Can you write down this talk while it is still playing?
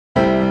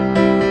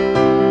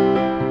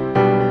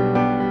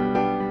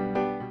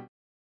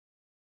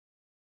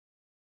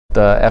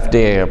The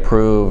FDA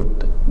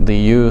approved the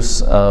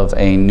use of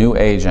a new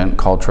agent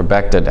called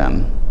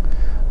Trabectedin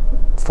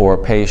for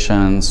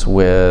patients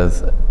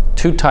with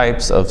two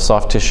types of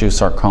soft tissue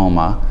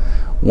sarcoma,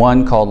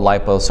 one called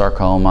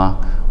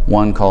liposarcoma,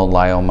 one called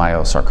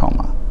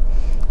leiomyosarcoma.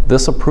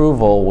 This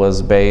approval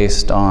was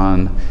based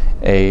on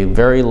a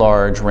very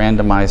large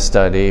randomized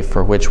study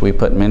for which we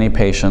put many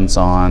patients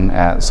on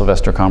at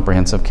Sylvester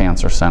Comprehensive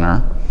Cancer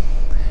Center.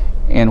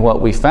 And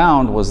what we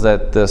found was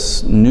that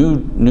this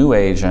new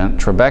agent,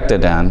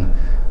 Trabectedin,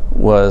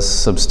 was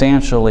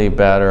substantially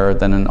better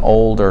than an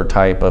older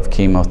type of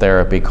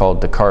chemotherapy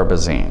called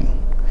dacarbazine.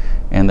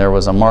 And there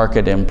was a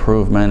marked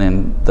improvement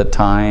in the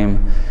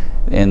time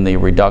in the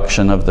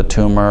reduction of the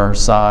tumor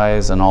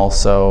size and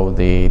also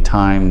the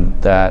time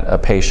that a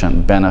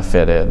patient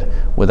benefited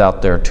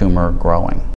without their tumor growing.